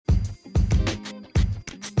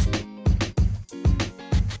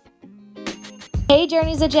Hey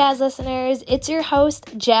Journeys of Jazz listeners, it's your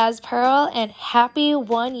host Jaz Pearl, and happy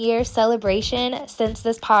 1 year celebration since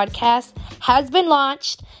this podcast has been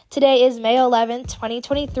launched. Today is May 11th,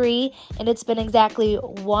 2023, and it's been exactly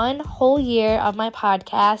 1 whole year of my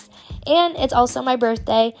podcast, and it's also my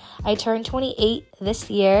birthday. I turned 28 this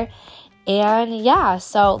year, and yeah,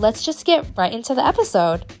 so let's just get right into the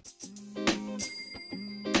episode.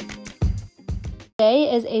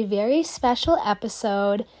 Today is a very special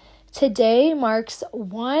episode. Today marks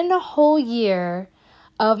 1 whole year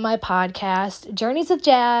of my podcast, Journeys with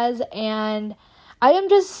Jaz, and I am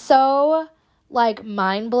just so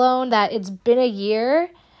mind blown that it's been a year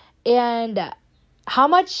and how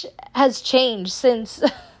much has changed since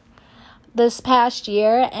this past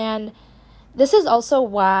year. And this is also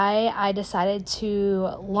why I decided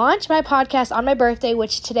to launch my podcast on my birthday,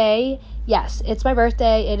 which today, yes, it's my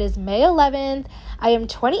birthday. It is May 11th. I am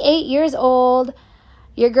 28 years old.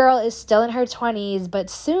 Your girl is still in her 20s, but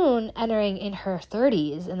soon entering in her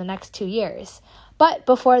 30s in the next 2 years. But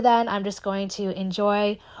before then, I'm just going to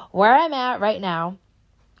enjoy where I'm at right now.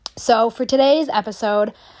 So for today's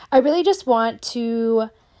episode, I really just want to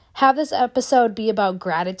have this episode be about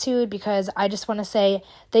gratitude, because I just want to say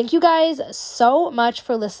thank you guys so much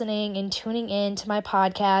for listening and tuning in to my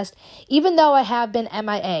podcast, even though I have been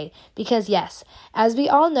MIA. Because yes, as we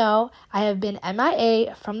all know, I have been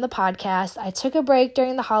MIA from the podcast. I took a break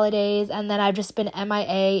during the holidays, and then I've just been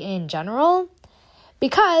MIA in general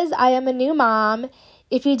because I am a new mom.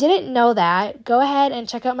 If you didn't know that, go ahead and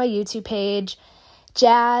check out my YouTube page,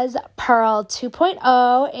 Jaz Pearl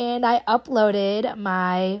 2.0, and I uploaded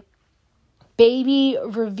my baby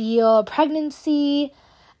reveal, pregnancy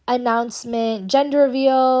announcement, gender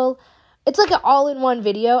reveal. It's like an all-in-one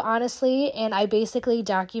video, honestly, and I basically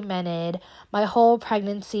documented my whole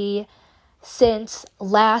pregnancy since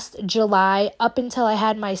last July up until I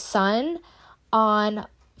had my son on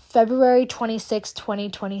February 26,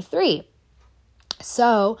 2023.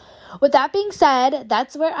 So, with that being said,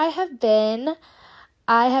 that's where I have been.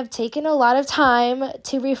 I have taken a lot of time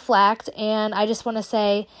to reflect, and I just want to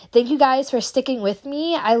say thank you guys for sticking with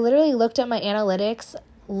me. I literally looked at my analytics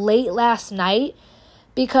late last night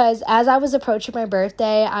because as I was approaching my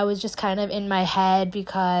birthday, I was just kind of in my head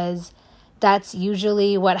because that's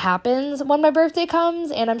usually what happens when my birthday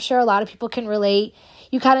comes, and I'm sure a lot of people can relate.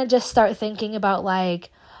 You kind of just start thinking about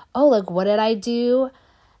what did I do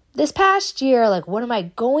this past year? What am I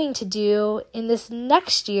going to do in this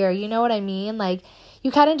next year? You know what I mean? You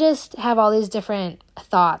kind of just have all these different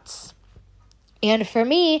thoughts. And for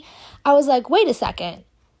me, I was like, wait a second.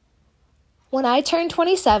 When I turned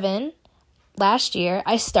 27 last year,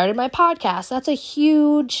 I started my podcast. That's a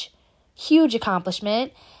huge, huge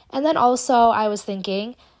accomplishment. And then also I was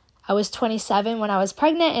thinking, I was 27 when I was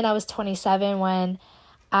pregnant, and I was 27 when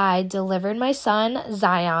I delivered my son,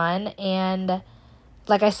 Zion. And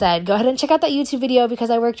like I said, go ahead and check out that YouTube video because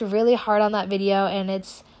I worked really hard on that video, and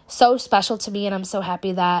it's so special to me, and I'm so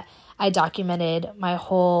happy that I documented my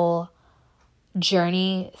whole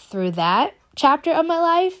journey through that chapter of my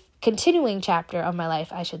life, continuing chapter of my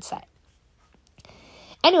life, I should say.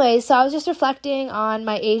 Anyway, so I was just reflecting on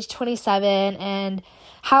my age 27 and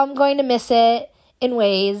how I'm going to miss it in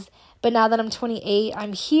ways, but now that I'm 28,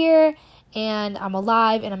 I'm here, and I'm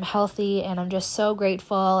alive, and I'm healthy, and I'm just so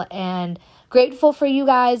grateful, and grateful for you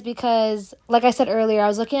guys because, like I said earlier, I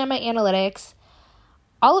was looking at my analytics.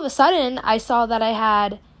 All of a sudden, I saw that I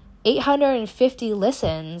had 850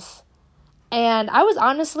 listens, and I was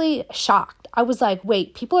honestly shocked. I was like,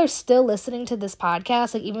 wait, people are still listening to this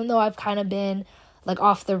podcast, even though I've kind of been,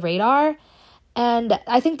 off the radar. And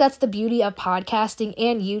I think that's the beauty of podcasting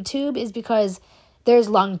and YouTube, is because there's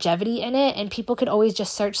longevity in it, and people can always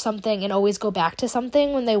just search something and always go back to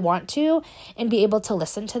something when they want to and be able to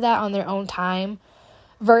listen to that on their own time.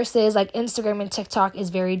 Versus Instagram and TikTok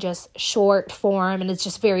is very just short form, and it's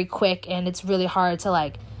just very quick, and it's really hard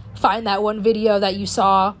to find that one video that you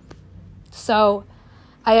saw. So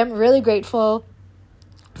I am really grateful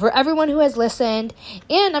for everyone who has listened,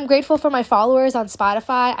 and I'm grateful for my followers on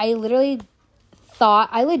Spotify. I legit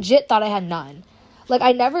thought I had none.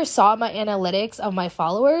 I never saw my analytics of my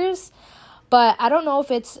followers, but I don't know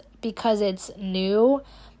if it's because it's new,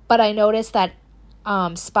 but I noticed that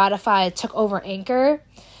Spotify took over Anchor.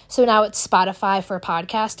 So now it's Spotify for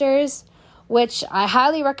podcasters, which I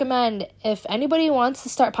highly recommend. If anybody wants to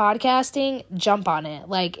start podcasting, jump on it.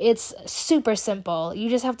 It's super simple. You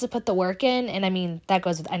just have to put the work in, and I mean, that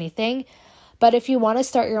goes with anything. But if you want to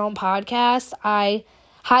start your own podcast, I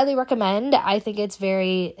highly recommend. I think it's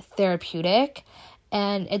very therapeutic,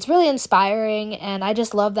 and it's really inspiring, and I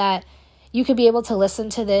just love that you could be able to listen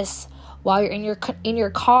to this while you're in your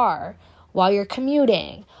car, while you're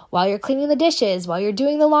commuting, while you're cleaning the dishes, while you're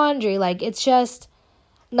doing the laundry. Like, it's just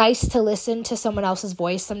nice to listen to someone else's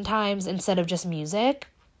voice sometimes instead of just music.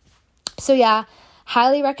 So yeah,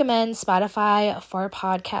 highly recommend Spotify for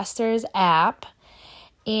Podcasters app.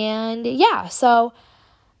 And yeah, so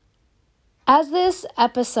as this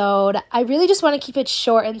episode, I really just want to keep it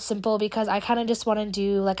short and simple because I kind of just want to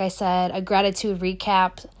do, like I said, a gratitude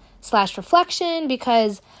recap / reflection,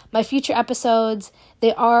 because my future episodes,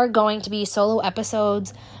 they are going to be solo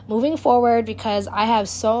episodes moving forward, because I have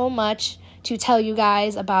so much to tell you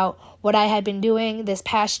guys about what I had been doing this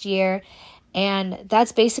past year. And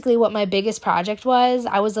that's basically what my biggest project was.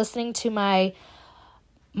 I was listening to my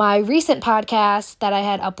recent podcast that I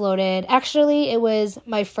had uploaded. Actually, it was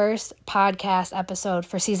my first podcast episode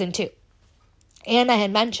for season 2. And I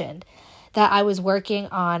had mentioned that I was working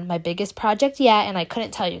on my biggest project yet, and I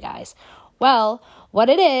couldn't tell you guys. Well, what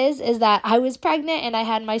it is that I was pregnant and I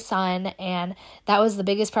had my son, and that was the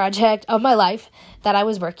biggest project of my life that I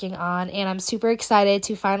was working on. And I'm super excited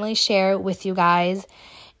to finally share with you guys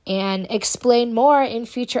and explain more in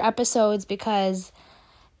future episodes, because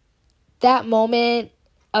that moment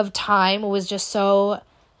of time was just so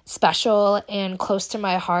special and close to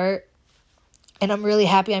my heart. And I'm really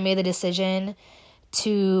happy I made the decision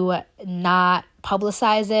to not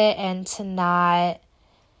publicize it and to not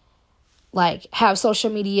have social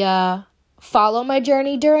media follow my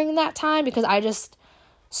journey during that time, because I just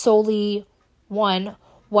solely,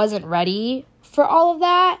 wasn't ready for all of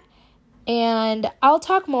that. And I'll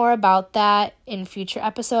talk more about that in future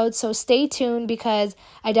episodes. So stay tuned, because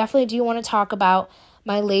I definitely do want to talk about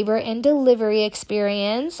my labor and delivery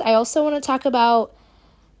experience. I also want to talk about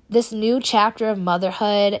this new chapter of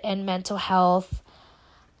motherhood and mental health.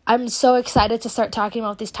 I'm so excited to start talking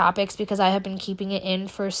about these topics because I have been keeping it in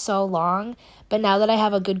for so long. But now that I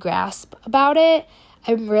have a good grasp about it,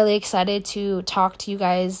 I'm really excited to talk to you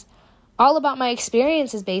guys all about my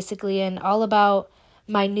experiences, basically, and all about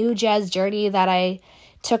my new jazz journey that I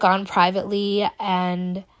took on privately.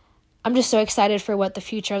 And I'm just so excited for what the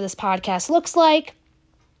future of this podcast looks like.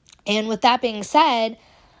 And with that being said,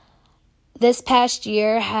 this past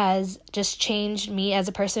year has just changed me as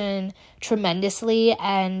a person tremendously,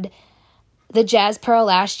 and the Jazz Pearl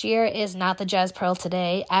last year is not the Jazz Pearl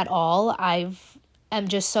today at all. I'm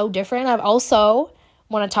just so different. I've also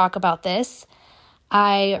want to talk about this.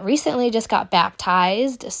 I recently just got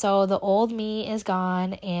baptized, so the old me is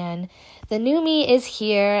gone and the new me is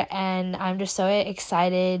here, and I'm just so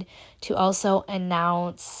excited to also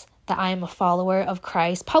announce that I am a follower of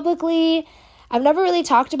Christ publicly. I've never really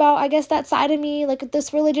talked about, I guess, that side of me,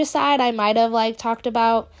 this religious side. I might have talked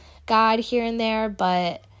about God here and there,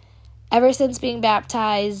 but ever since being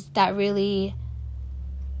baptized, that really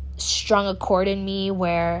strung a chord in me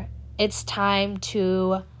where it's time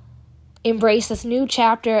to embrace this new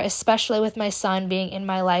chapter, especially with my son being in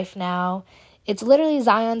my life now. It's literally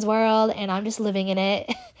Zion's world, and I'm just living in it,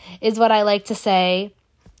 is what I like to say.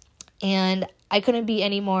 And I couldn't be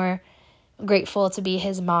any more grateful to be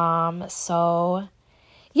his mom. So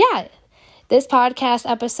yeah, this podcast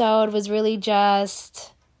episode was really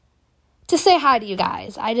just to say hi to you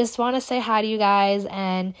guys. I just want to say hi to you guys,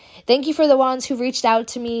 and thank you for the ones who reached out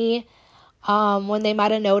to me when they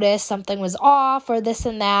might have noticed something was off or this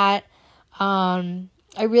and that.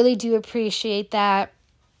 I really do appreciate that,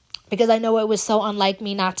 because I know it was so unlike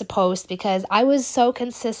me not to post, because I was so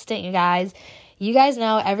consistent, you guys. You guys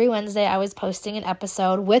know every Wednesday I was posting an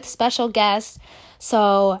episode with special guests.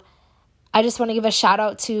 So I just want to give a shout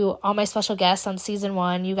out to all my special guests on season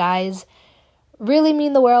 1. You guys really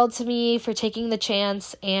mean the world to me for taking the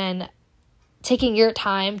chance and taking your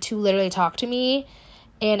time to literally talk to me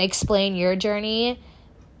and explain your journey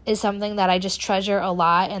is something that I just treasure a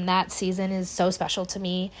lot, and that season is so special to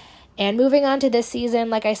me. And moving on to this season,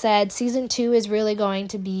 like I said, season 2 is really going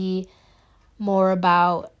to be more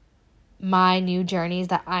about my new journeys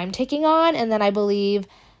that I'm taking on, and then I believe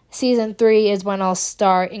season 3 is when I'll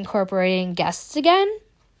start incorporating guests again.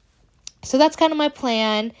 So that's kind of my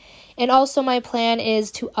plan. And also my plan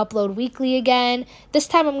is to upload weekly again. This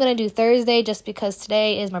time I'm going to do Thursday just because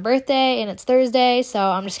today is my birthday and it's Thursday, so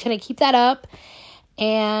I'm just going to keep that up.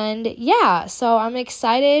 And yeah, so I'm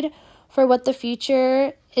excited for what the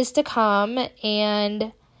future is to come,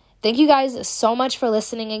 and thank you guys so much for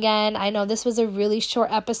listening again. I know this was a really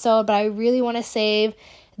short episode, but I really want to save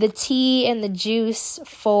the tea and the juice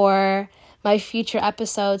for my future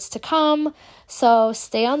episodes to come. So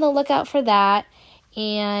stay on the lookout for that.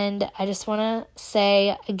 And I just want to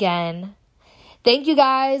say again, thank you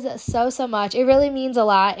guys so much. It really means a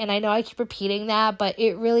lot. And I know I keep repeating that, but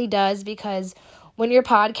it really does, because when you're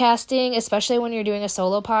podcasting, especially when you're doing a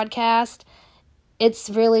solo podcast, it's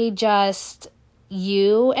really just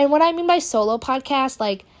you. And what I mean by solo podcast,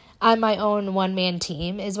 like, I'm my own one-man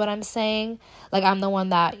team is what I'm saying. Like, I'm the one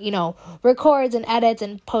that, records and edits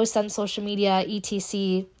and posts on social media,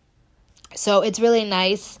 etc. So it's really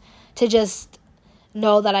nice to just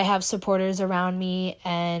know that I have supporters around me,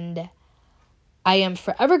 and I am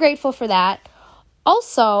forever grateful for that.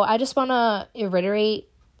 Also, I just want to reiterate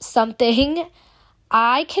something.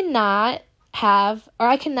 I cannot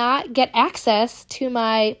get access to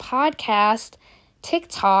my podcast,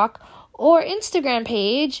 TikTok, or Instagram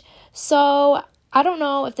page. So I don't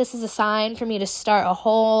know if this is a sign for me to start a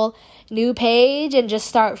whole new page and just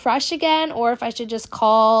start fresh again, or if I should just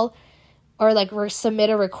call or submit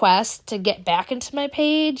a request to get back into my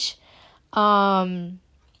page. So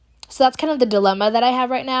that's kind of the dilemma that I have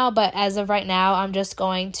right now. But as of right now, I'm just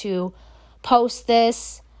going to post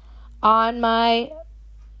this on my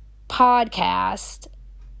podcast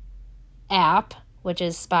app, which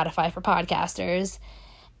is Spotify for podcasters.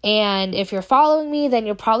 And if you're following me, then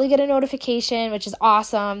you'll probably get a notification, which is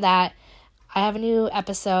awesome that I have a new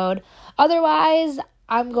episode. Otherwise,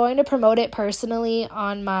 I'm going to promote it personally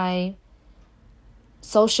on my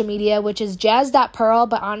social media, which is jazz.pearl.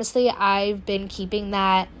 But honestly, I've been keeping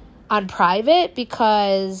that on private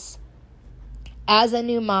because as a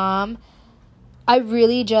new mom, I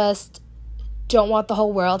really just don't want the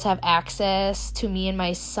whole world to have access to me and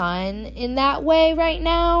my son in that way right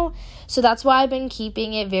now. So that's why I've been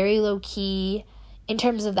keeping it very low key in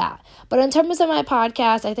terms of that. But in terms of my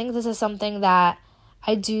podcast, I think this is something that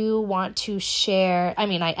I do want to share. I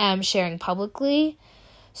mean, I am sharing publicly.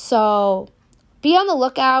 So be on the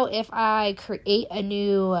lookout if I create a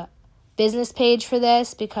new business page for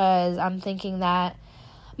this, because I'm thinking that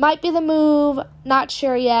might be the move. Not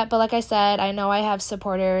sure yet, but like I said, I know I have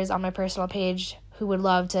supporters on my personal page who would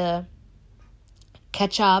love to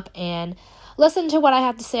catch up and listen to what I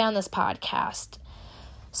have to say on this podcast.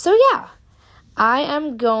 So yeah, I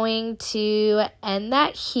am going to end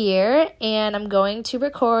that here, and I'm going to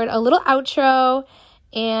record a little outro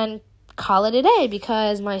and call it a day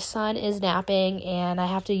because my son is napping and I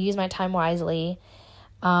have to use my time wisely.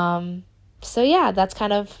 So yeah, that's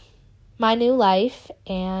kind of my new life,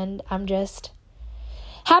 and I'm just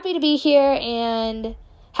happy to be here and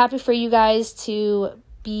happy for you guys to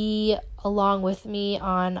be along with me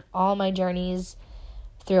on all my journeys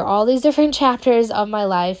through all these different chapters of my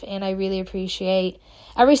life, and I really appreciate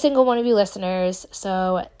every single one of you listeners.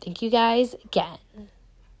 So thank you guys again.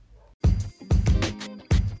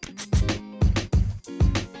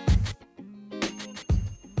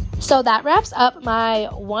 So that wraps up my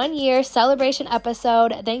 1-year celebration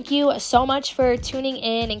episode. Thank you so much for tuning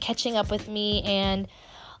in and catching up with me and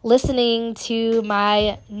listening to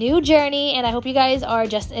my new journey. And I hope you guys are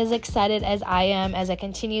just as excited as I am as I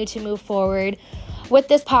continue to move forward with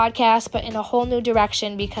this podcast, but in a whole new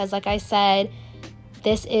direction, because like I said,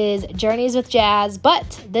 this is Journeys with Jazz,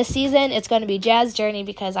 but this season it's going to be Jazz Journey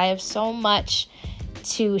because I have so much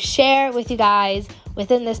to share with you guys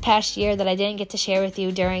within this past year that I didn't get to share with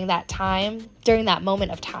you during that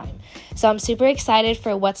moment of time. So I'm super excited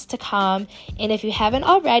for what's to come. And if you haven't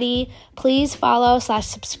already, please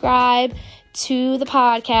follow/subscribe to the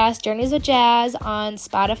podcast Journeys with Jazz on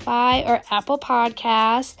Spotify or Apple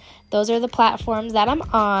Podcasts. Those are the platforms that I'm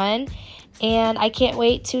on. And I can't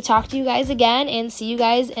wait to talk to you guys again and see you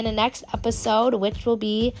guys in the next episode, which will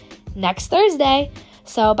be next Thursday.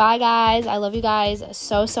 So bye guys. I love you guys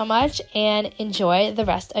so much and enjoy the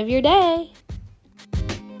rest of your day.